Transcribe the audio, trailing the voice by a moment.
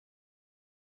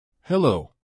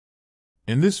Hello.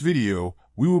 In this video,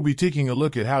 we will be taking a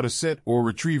look at how to set or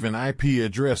retrieve an IP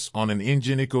address on an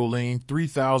Ingenico Lane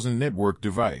 3000 network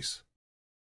device.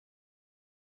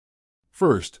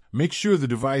 First, make sure the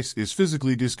device is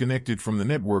physically disconnected from the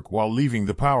network while leaving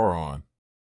the power on.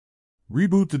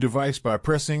 Reboot the device by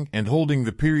pressing and holding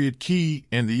the period key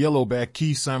and the yellow back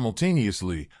key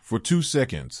simultaneously for 2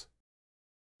 seconds.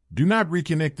 Do not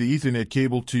reconnect the Ethernet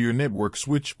cable to your network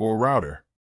switch or router.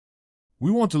 We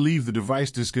want to leave the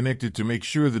device disconnected to make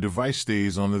sure the device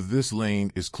stays on this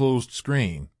lane is closed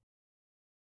screen.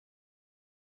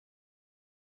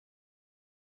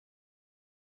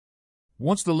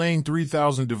 Once the Lane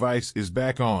 3000 device is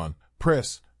back on,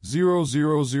 press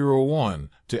 0001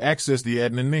 to access the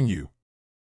admin menu.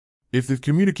 If the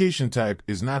communication type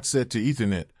is not set to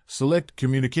Ethernet, select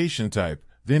Communication Type,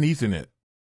 then Ethernet.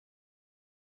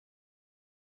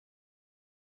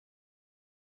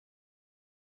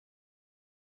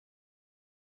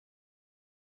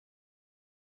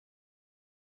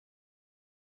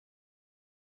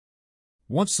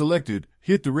 Once selected,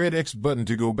 hit the red X button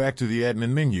to go back to the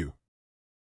admin menu.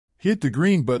 Hit the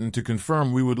green button to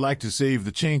confirm we would like to save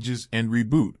the changes and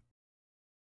reboot.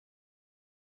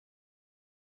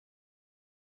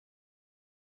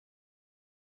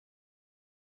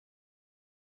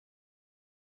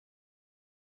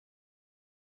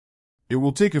 It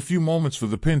will take a few moments for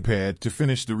the pin pad to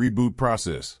finish the reboot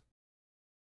process.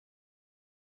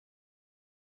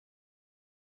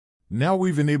 Now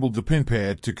we've enabled the pin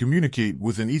pad to communicate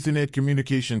with an Ethernet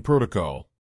communication protocol.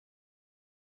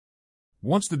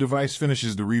 Once the device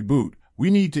finishes the reboot,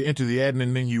 we need to enter the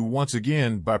admin menu once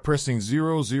again by pressing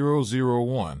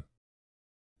 0001.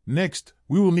 Next,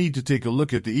 we will need to take a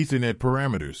look at the Ethernet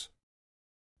parameters.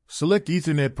 Select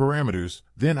Ethernet parameters,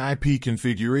 then IP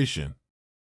configuration.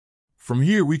 From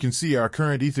here we can see our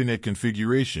current Ethernet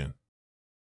configuration.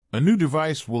 A new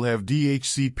device will have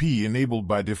DHCP enabled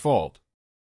by default.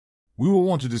 We will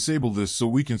want to disable this so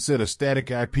we can set a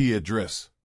static IP address.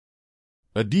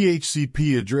 A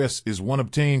DHCP address is one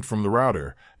obtained from the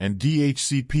router, and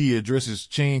DHCP addresses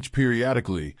change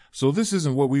periodically, so this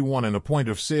isn't what we want in a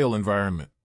point-of-sale environment.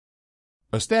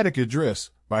 A static address,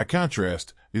 by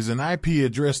contrast, is an IP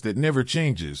address that never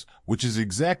changes, which is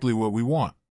exactly what we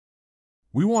want.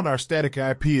 We want our static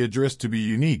IP address to be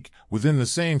unique, within the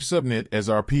same subnet as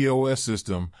our POS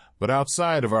system, but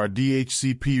outside of our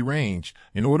DHCP range,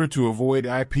 in order to avoid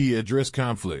IP address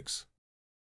conflicts.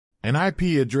 An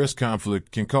IP address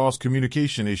conflict can cause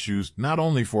communication issues not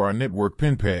only for our network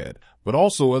pin pad, but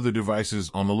also other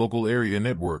devices on the local area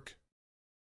network.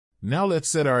 Now let's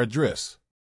set our address.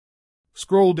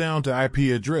 Scroll down to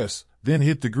IP address, then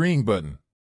hit the green button.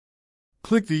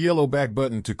 Click the yellow back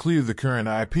button to clear the current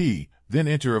IP, then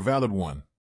enter a valid one.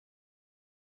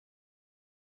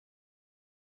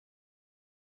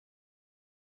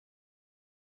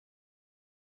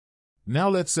 Now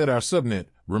let's set our subnet.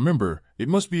 Remember, it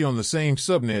must be on the same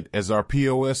subnet as our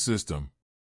POS system.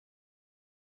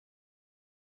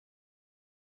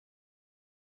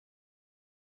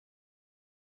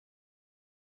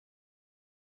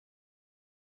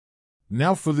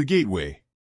 Now for the gateway.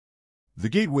 The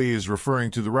gateway is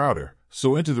referring to the router,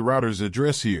 so enter the router's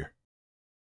address here.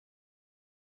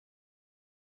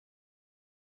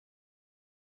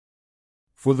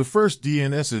 For the first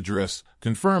DNS address,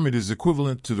 confirm it is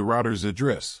equivalent to the router's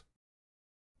address.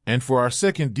 And for our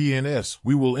second DNS,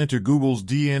 we will enter Google's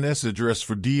DNS address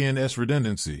for DNS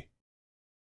redundancy.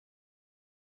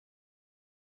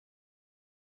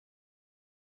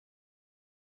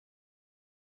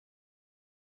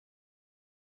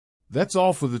 That's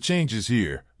all for the changes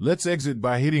here. Let's exit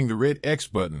by hitting the red X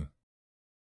button.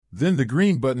 Then the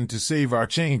green button to save our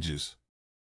changes.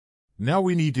 Now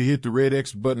we need to hit the red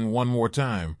X button one more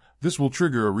time. This will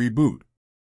trigger a reboot.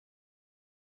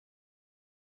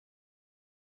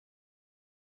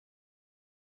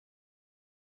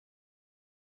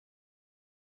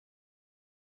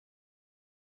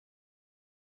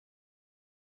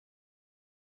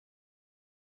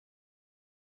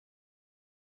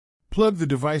 Plug the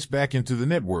device back into the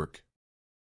network.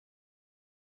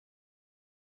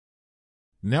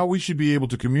 Now we should be able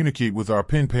to communicate with our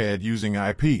pin pad using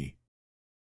IP.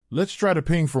 Let's try to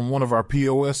ping from one of our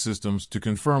POS systems to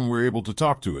confirm we're able to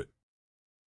talk to it.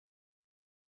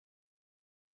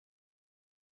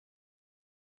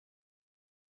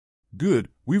 Good,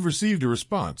 we've received a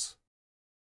response.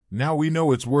 Now we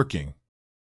know it's working.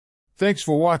 Thanks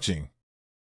for watching.